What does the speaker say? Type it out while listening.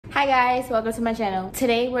Hi guys, welcome to my channel.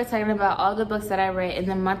 Today we're talking about all the books that I read in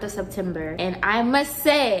the month of September, and I must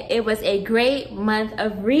say it was a great month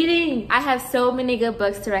of reading. I have so many good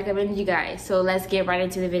books to recommend you guys, so let's get right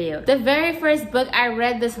into the video. The very first book I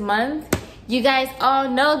read this month, you guys all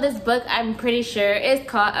know this book, I'm pretty sure. It's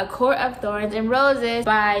called A Court of Thorns and Roses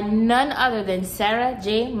by none other than Sarah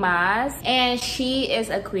J. Maas. And she is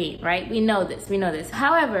a queen, right? We know this.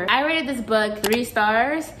 However, I rated this book 3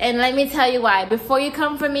 stars. And let me tell you why. Before you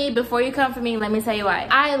come for me, let me tell you why.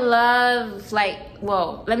 I love,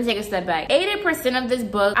 whoa, let me take a step back. 80% of this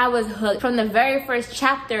book, I was hooked. From the very first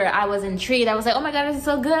chapter, I was intrigued. I was like, oh my god, this is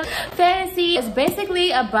so good. Fantasy. It's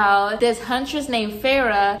basically about this huntress named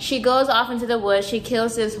Farah. She goes off into the woods. She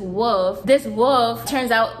kills this wolf. This wolf turns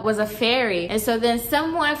out was a fairy. And so then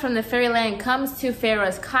someone from the fairyland comes to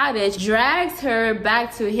Farah's cottage, drags her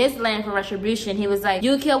back to his land for retribution. He was like,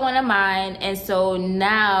 you killed one of mine, and so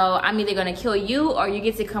now I'm either gonna kill you or you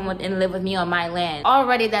get to come and live with me on my land.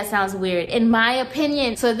 Already that sounds weird, in my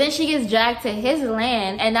opinion. So then she gets dragged to his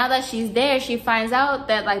land, and now that she's there, she finds out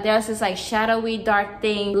that there's this shadowy dark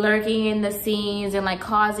thing lurking in the scenes and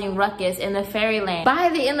causing ruckus in the fairyland. By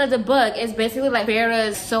the end of the book, it's basically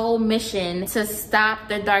Farah's sole mission to stop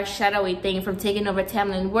the dark shadowy thing from taking over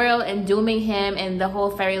Tamlin's world and dooming him and the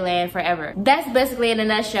whole fairyland forever. That's basically in a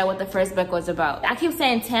nutshell what the first book was about. I keep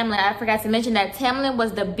saying Tamlin. I forgot to mention that Tamlin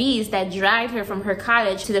was the beast that dragged her from her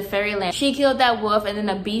cottage to the fairyland. She killed that wolf, and then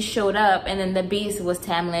the beast showed up, and then the beast was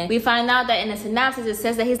Tamlin. We find out that in the synopsis it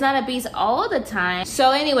says that he's not a beast all the time.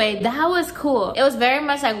 So anyway, that was cool. It was very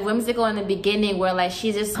much whimsical in the beginning, where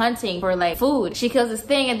she's just hunting for food. She kills this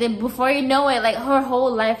thing, and then before you know it, her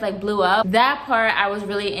whole life blew up. That part I was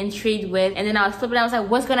really intrigued with, and then I was flipping out. I was like,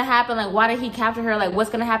 what's gonna happen? Why did he capture her? What's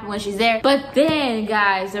gonna happen when she's there? But then,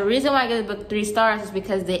 guys, the reason why I gave the book 3 stars is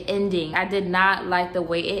because the ending. I did not like the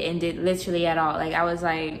way it ended, literally at all. I was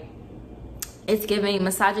like, it's giving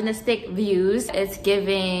misogynistic views. It's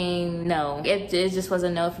giving no. It just was a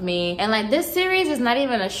no for me. And this series is not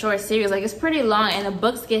even a short series. It's pretty long, and the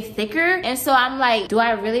books get thicker. And so I'm like, do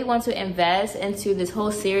I really want to invest into this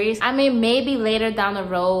whole series? I mean, maybe later down the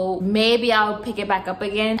road, maybe I'll pick it back up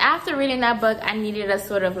again. After reading that book, I needed a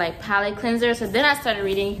sort of palate cleanser. So then I started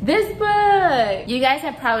reading this book. You guys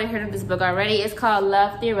have probably heard of this book already. It's called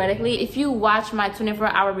Love Theoretically. If you watch my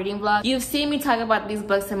 24-hour reading vlog, you've seen me talk about these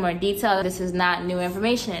books in more detail. This is not new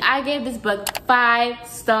information. I gave this book 5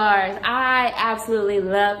 stars. I absolutely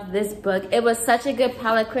love this book. It was such a good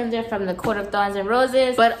palate cleanser from The Court of Thorns and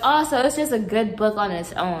Roses, but also it's just a good book on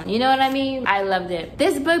its own. You know what I mean? I loved it.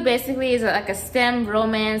 This book basically is a STEM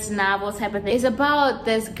romance novel type of thing. It's about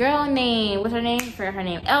this girl named, what's her name? For her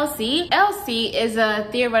name, Elsie. Elsie is a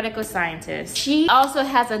theoretical scientist. She also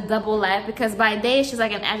has a double life, because by day she's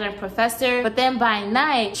an adjunct professor, but then by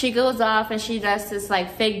night she goes off and she does this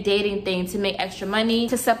fake dating thing to make extra money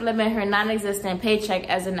to supplement her non-existent paycheck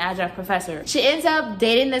as an adjunct professor. She ends up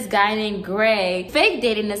dating this guy named Greg, fake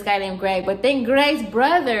dating this guy named Greg, but then Greg's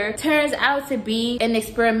brother turns out to be an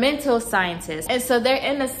experimental scientist, and so they're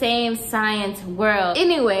in the same science world.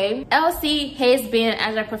 Anyway, Elsie hates being an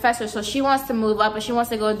adjunct professor, so she wants to move up and she wants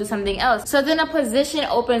to go do something else. So then a position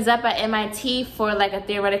opens up at MIT for a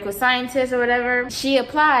theoretical scientist or whatever. She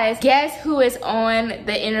applies. Guess who is on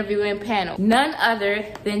the interviewing panel? None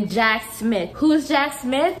other than Jack Smith. Who's Jack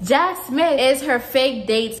Smith? Jack Smith is her fake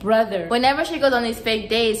date's brother. Whenever she goes on these fake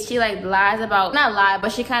dates, she lies about, not lie,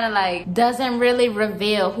 but she kind of doesn't really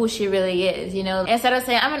reveal who she really is, you know? Instead of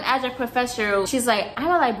saying, I'm an adjunct professor, she's like, I'm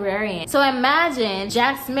a librarian. So imagine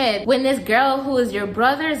Jack Smith when this girl who is your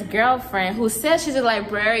brother's girlfriend, who says she's a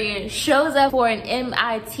librarian, shows up for an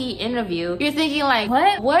MIT interview. You're thinking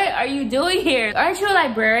what are you doing here? Aren't you a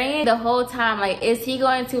librarian? The whole time, is he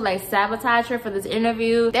going to sabotage her for this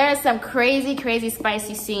interview? There are some crazy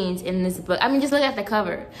spicy scenes in this book. I mean, just look at the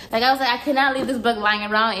cover. I was like, I cannot leave this book lying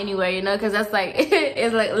around anywhere, you know, because that's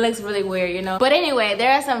it looks really weird, you know. But anyway,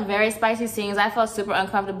 there are some very spicy scenes. I felt super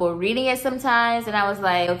uncomfortable reading it sometimes, and I was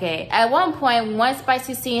like, okay. At one point, one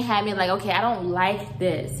spicy scene had me okay, I don't like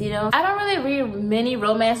this, you know. I don't really read many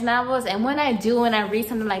romance novels, and when I do, when I read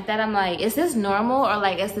something like that, I'm like, is this normal, or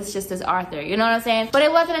is this just this author? You know what I'm saying? But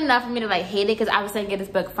it wasn't enough for me to hate it, because I was saying give this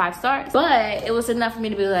book 5 stars. But it was enough for me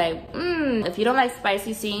to be if you don't like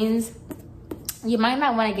spicy scenes, you might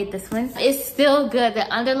not want to get this one. It's still good. The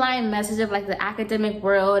underlying message of the academic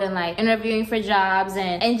world and interviewing for jobs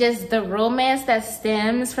and just the romance that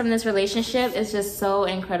stems from this relationship is just so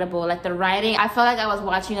incredible. The writing, I felt like I was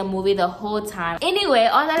watching a movie the whole time. Anyway,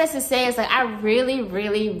 all that is to say is I really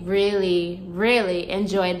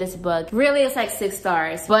enjoyed this book. Really, it's 6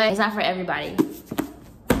 stars, but it's not for everybody.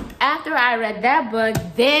 After I read that book,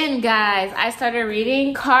 then guys, I started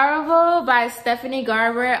reading Caraval by Stephanie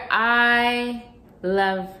Garber. I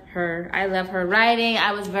love her. I love her writing.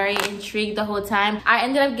 I was very intrigued the whole time. I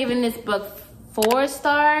ended up giving this book 4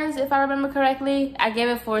 stars, if I remember correctly. I gave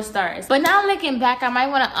it 4 stars. But now looking back, I might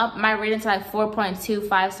want to up my rating to like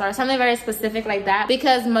 4.25 stars, something very specific like that,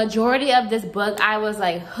 because majority of this book, I was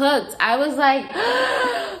like hooked. I was like,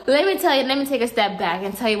 let me take a step back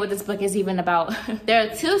and tell you what this book is even about. There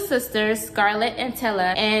are 2 sisters, Scarlett and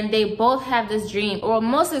Tella, and they both have this dream, or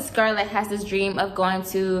mostly Scarlett has this dream of going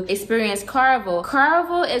to experience Caraval.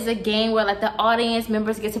 Caraval is a game where like the audience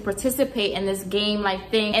members get to participate in this game like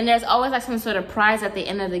thing, and there's always like some sort of prize at the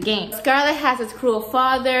end of the game. Scarlett has this cruel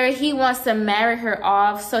father. He wants to marry her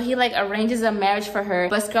off, so he like arranges a marriage for her,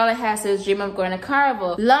 but Scarlett has this dream of going to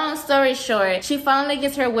Caraval. Long story short, she finally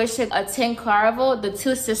gets her wish to attend Caraval. The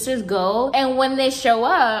 2 sisters go, and when they show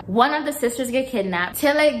up, one of the sisters get kidnapped.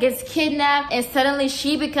 Tella gets kidnapped, and suddenly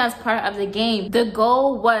she becomes part of the game. The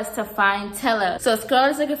goal was to find Tella. So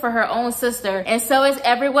Scarlett's looking for her own sister, and so is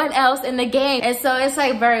everyone else in the game. And so it's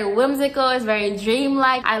like very whimsical, it's very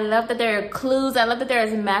dreamlike. I love that there are clues. I love that there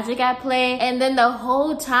is magic at play. And then the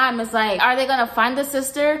whole time it's like, are they gonna find the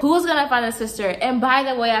sister? Who's gonna find the sister? And by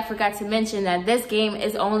the way, I forgot to mention that this game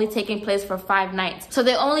is only taking place for 5 nights. So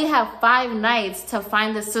they only have 5 nights to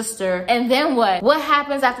find the sister. And then what? What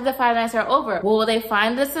happens after the 5 nights are over? Will they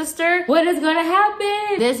find the sister? What is gonna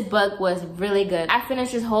happen? This book was really good. I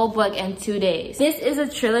finished this whole book in 2 days. This is a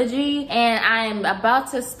trilogy, and I'm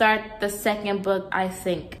about to start the 2nd book, I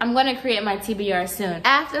think. I'm gonna create my TBR soon.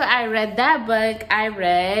 After I read that book, I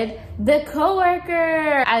read The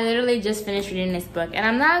Coworker. I literally just finished reading this book, and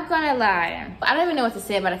I'm not gonna lie, I don't even know what to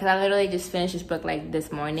say about it because I literally just finished this book like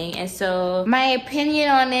this morning, and so my opinion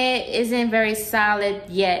on it isn't very solid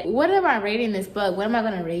yet. What am I rating this book? What am I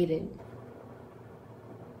gonna rate it?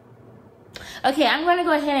 Okay, I'm gonna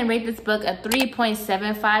go ahead and rate this book a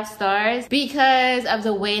 3.75 stars because of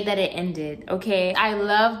the way that it ended, okay? I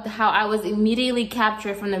loved how I was immediately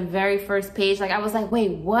captured from the very first page. Like, I was like,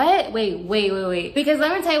 wait, what? Wait. Because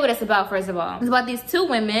let me tell you what it's about, first of all. It's about these 2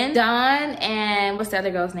 women, Dawn and what's the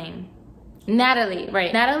other girl's name? Natalie,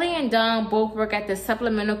 right. Natalie and Dawn both work at this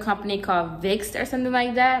supplemental company called Vix or something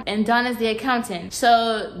like that. And Dawn is the accountant.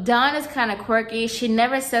 So Dawn is kind of quirky. She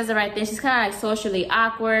never says the right thing. She's kind of like socially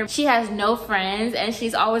awkward. She has no friends, and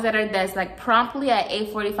she's always at her desk like promptly at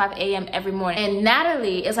 8:45 a.m. every morning. And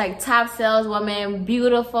Natalie is like top saleswoman,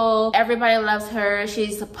 beautiful. Everybody loves her.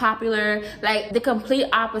 She's popular, like the complete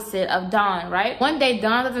opposite of Dawn, right? One day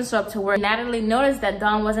Dawn doesn't show up to work. Natalie noticed that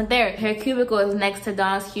Dawn wasn't there. Her cubicle is next to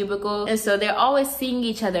Dawn's cubicle, and so they're always seeing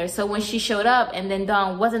each other. So when she showed up and then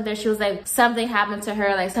Dawn wasn't there, she was like, something happened to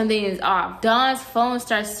her, like something is off. Dawn's phone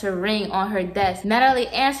starts to ring on her desk. Natalie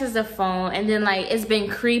answers the phone, and then like it's been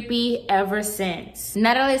creepy ever since.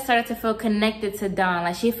 Natalie started to feel connected to Dawn.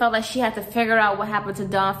 Like she felt like she had to figure out what happened to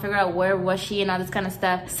Dawn, figure out where was she and all this kind of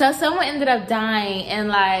stuff. So someone ended up dying, and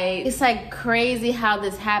like it's like crazy how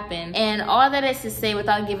this happened. And all that is to say,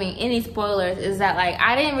 without giving any spoilers, is that like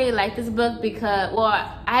I didn't really like this book because, well,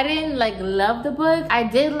 I didn't like love the book. I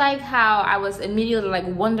did like how I was immediately like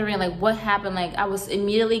wondering like what happened. Like I was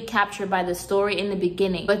immediately captured by the story in the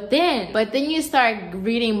beginning. But then you start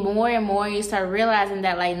reading more and more, you start realizing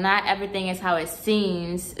that like not everything is how it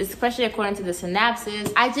seems, especially according to the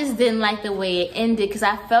synopsis. I just didn't like the way it ended because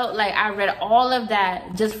I felt like I read all of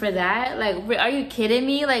that just for that. Like, are you kidding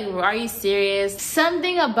me? Like, are you serious?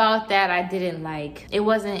 Something about that I didn't like. It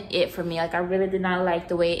wasn't it for me. Like, I really did not like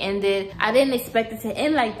the way it ended. I didn't expect it to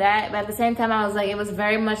end like that, but at the same time I was like, it was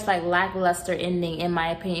very much like lackluster ending in my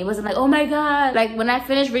opinion. It wasn't like, oh my god. Like when I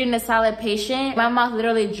finished reading The Silent Patient, my mouth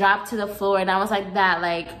literally dropped to the floor, and I was like that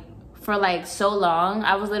like for like so long.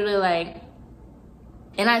 I was literally like,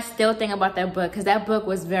 and I still think about that book because that book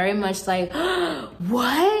was very much like,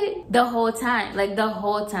 what? The whole time, like the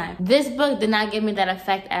whole time. This book did not give me that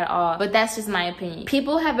effect at all, but that's just my opinion.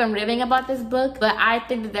 People have been raving about this book, but I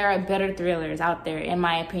think that there are better thrillers out there in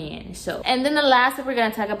my opinion. So, and then the last book we're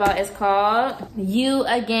gonna talk about is called You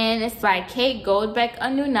Again. It's by Kate Goldbeck, a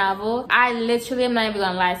new novel. I literally am not even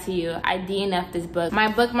gonna lie to you, I DNF'd this book. My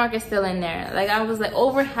bookmark is still in there. Like I was like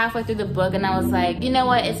over halfway through the book, and I was like, you know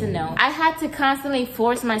what, it's a no. I had to constantly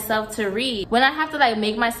force myself to read. When I have to like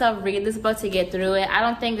make myself read this book to get through it, I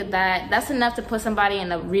don't think that that's enough to put somebody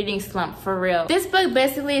in a reading slump, for real. This book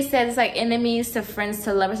basically says it's like enemies to friends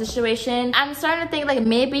to lovers situation. I'm starting to think like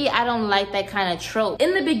maybe I don't like that kind of trope.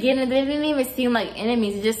 In the beginning, they didn't even seem like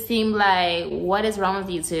enemies. It just seemed like, what is wrong with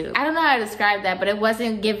you two? I don't know how to describe that, but it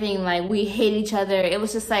wasn't giving like we hate each other. It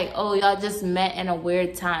was just like, oh, y'all just met in a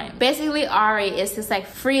weird time. Basically, Ari is this like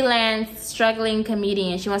freelance struggling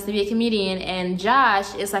comedian. She wants to be a comedian, and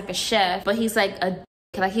Josh is like a chef, but he's like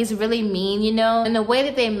he's really mean, you know? And the way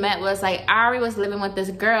that they met was like Ari was living with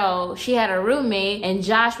this girl, she had a roommate, and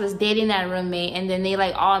Josh was dating that roommate, and then they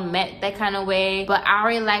like all met that kind of way. But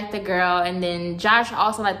Ari liked the girl, and then Josh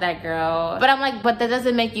also liked that girl. But I'm like, but that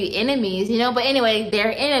doesn't make you enemies, you know? But anyway,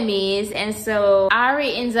 they're enemies, and so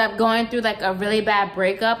Ari ends up going through like a really bad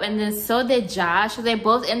breakup, and then so did Josh. So they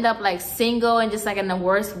both end up like single and just like in the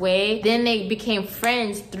worst way. Then they became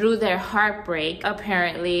friends through their heartbreak,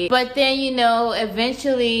 apparently. But then, you know, eventually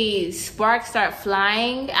sparks start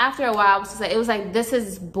flying. After a while, it was like this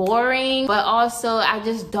is boring, but also I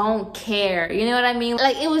just don't care, you know what I mean?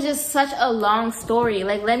 Like it was just such a long story.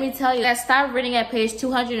 Like let me tell you, I stopped reading at page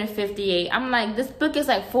 258. I'm like, this book is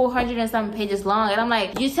like 400 and some pages long, and I'm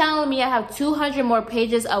like, you telling me I have 200 more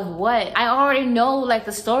pages of what? I already know like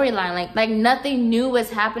the storyline. Like nothing new was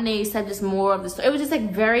happening except just more of the story. It was just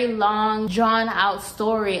like very long, drawn out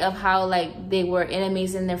story of how like they were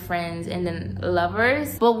enemies and then friends and then lovers.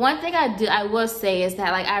 But one thing I will say is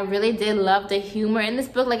that like I really did love the humor in this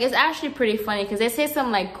book. Like it's actually pretty funny because they say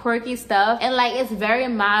some like quirky stuff, and like it's very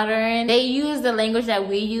modern. They use the language that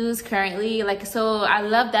we use currently, like, so I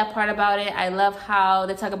love that part about it. I love how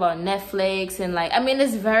they talk about Netflix, and like, I mean,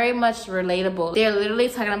 it's very much relatable. They're literally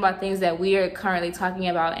talking about things that we are currently talking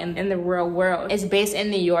about in the real world. It's based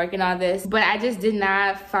in New York and all this, but I just did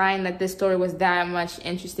not find that this story was that much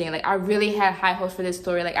interesting. Like I really had high hopes for this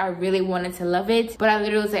story. Like I really wanted to love it, but I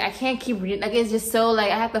literally was like, I can't keep reading. Like it's just so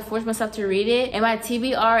like I have to force myself to read it, and my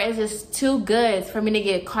TBR is just too good for me to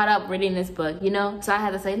get caught up reading this book, you know? So I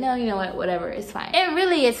had to say, no, you know what, whatever, it's fine. And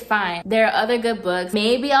really it's fine. There are other good books.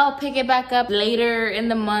 Maybe I'll pick it back up later in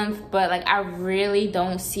the month, but like I really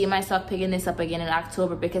don't see myself picking this up again in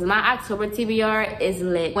October, because my October TBR is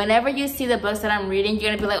lit. Whenever you see the books that I'm reading,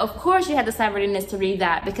 you're gonna be like, of course you had to start reading this to read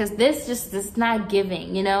that, because this just is not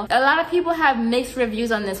giving, you know? A lot of people have mixed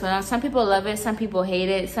reviews on this one. Some people love it, some people hate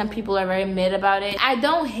it, some people are very mid about it. I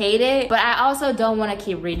don't hate it, but I also don't want to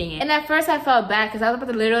keep reading it. And at first I felt bad because I was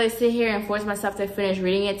about to literally sit here and force myself to finish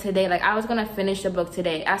reading it today. Like I was gonna finish the book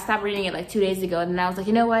today. I stopped reading it like 2 days ago, and then I was like,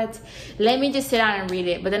 you know what, let me just sit down and read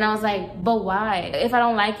it. But then I was like, but why? If I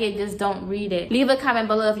don't like it, just don't read it. Leave a comment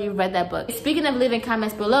below if you've read that book. Speaking of leaving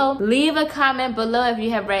comments below, leave a comment below if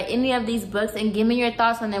you have read any of these books and give me your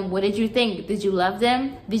thoughts on them. What did you think? Did you love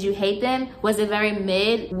them? Did you hate them? Was it very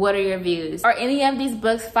mid? What are your views? Are any of these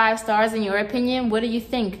books 5 stars in your opinion? What do you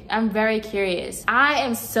think? I'm very curious. I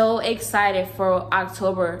am so excited for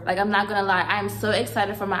October. Like I'm not gonna lie, I am so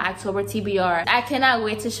excited for my October TBR. I cannot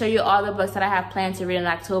wait to show you all the books that I have planned to read in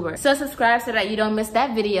October. So subscribe so that you don't miss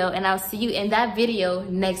that video, and I'll see you in that video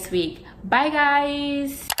next week. Bye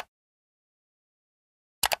guys.